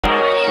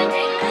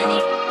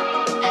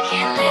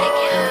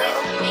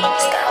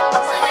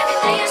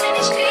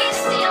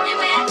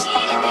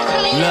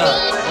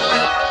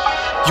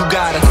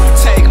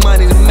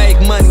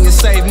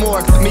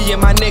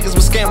niggas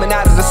was scamming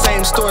out of the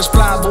same stores.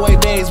 Fly boy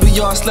days, we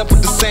all slept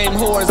with the same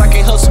whores. I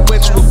can't hustle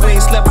with you if we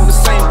ain't slept on the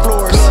same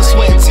floors. Blood,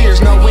 sweat, and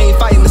tears, no, we ain't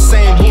fighting the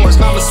same wars.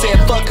 Mama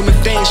said fuck them if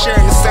they ain't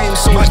sharing the same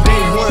source.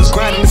 Day one's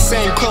grinding the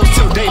same clothes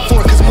till day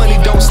 4, cause money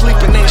don't sleep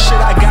and ain't shit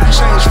I got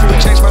change for.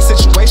 Change my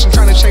situation,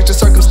 trying to change the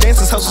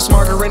circumstances. Hustle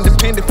smarter,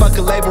 independent, fuck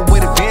a label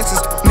with advances.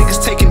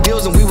 Niggas taking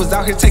deals and we was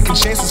out here taking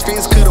chances.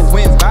 Fans could've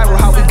went viral,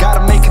 how we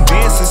gotta make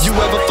dances. You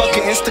ever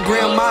fucking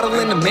Instagram model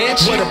in the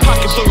mansion? With a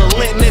pocket full of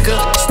lint, nigga.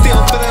 Still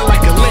feeling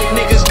like a lit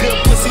nigga. Good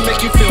pussy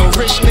make you feel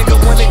rich, nigga.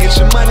 Wanna get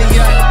your money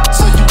up,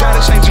 so you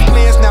gotta change your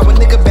plans. Now a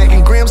nigga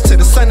bagging grams till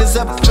the sun is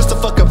up. Just to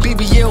fuck a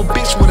BBL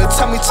bitch with a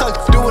tummy tuck.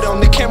 Do it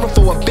on the camera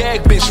for a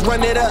bag, bitch.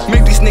 Run it up.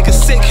 Make these niggas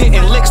sick,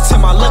 hitting licks till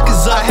my luck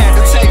is up. I had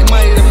to take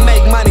money to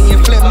make money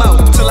and flip mo,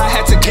 till I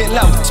had to get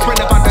low.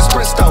 Sprint up out that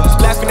sprint stove.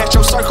 Laughing at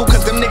your circle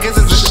cause them niggas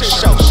is a shit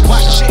show.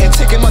 Watch shit and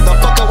ticket,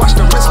 motherfucker, watch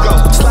the wrist go.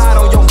 Slide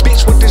on your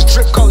bitch with this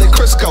drip, call it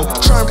Crisco.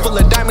 Charm full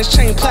of diamonds,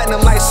 chain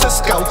platinum like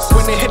Cisco.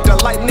 When they hit the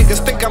light,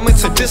 niggas think I'm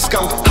into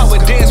disco. How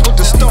it dance with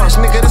the stars,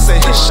 nigga, this a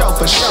hit show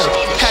for sure.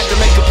 Had to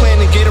make a plan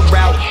and get a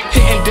route.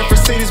 Hitting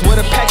different cities with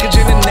a package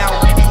in and out.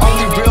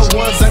 Only real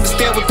ones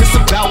understand what this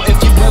about. If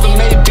you ever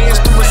made bands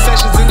through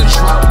recessions in a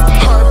drought.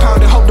 Hard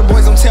pounded, hope the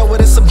boys don't tell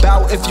what it's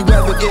about. If you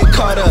ever get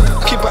caught up,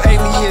 keep an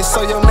alias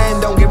so your name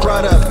don't get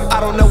brought up. I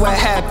don't know what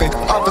happened,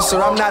 officer,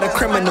 I'm not a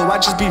criminal, I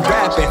just be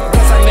rapping.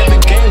 Plus I never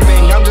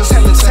gangbang, I'm just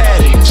hella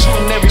tatted.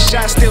 Shooting every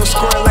shot, still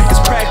scoring like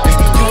it's practice.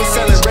 You was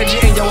selling Reggie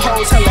and your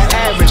hoes hella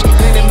average.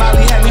 Lynn and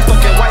Molly had me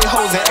fucking white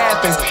hoes in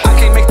Athens. I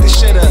can't make this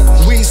shit up.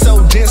 We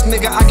so dense,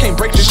 nigga, I can't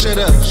break this shit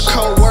up.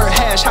 Cold word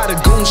hash, how the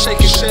goon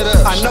shaking shit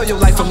up. I know your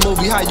life a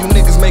movie, how you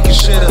niggas making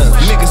shit up.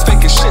 Niggas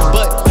faking shit,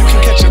 but you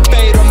can catch a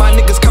fade or my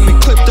niggas coming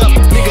clipped up.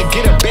 Nigga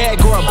get a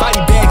bag or a body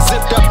bag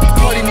zipped up.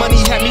 Party money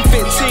had me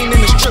 15 in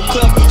the strip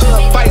club.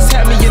 Hood fights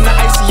had me in the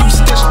ICU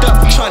stitched up.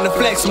 Trying to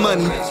flex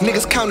money,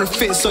 niggas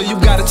counterfeit, so you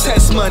gotta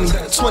test money.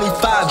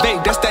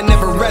 25-8, that's that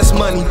never rest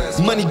money.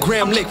 Money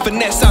gram lick,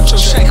 finesse out your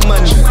check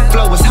money.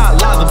 Flow is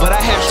hot lava, but I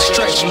have to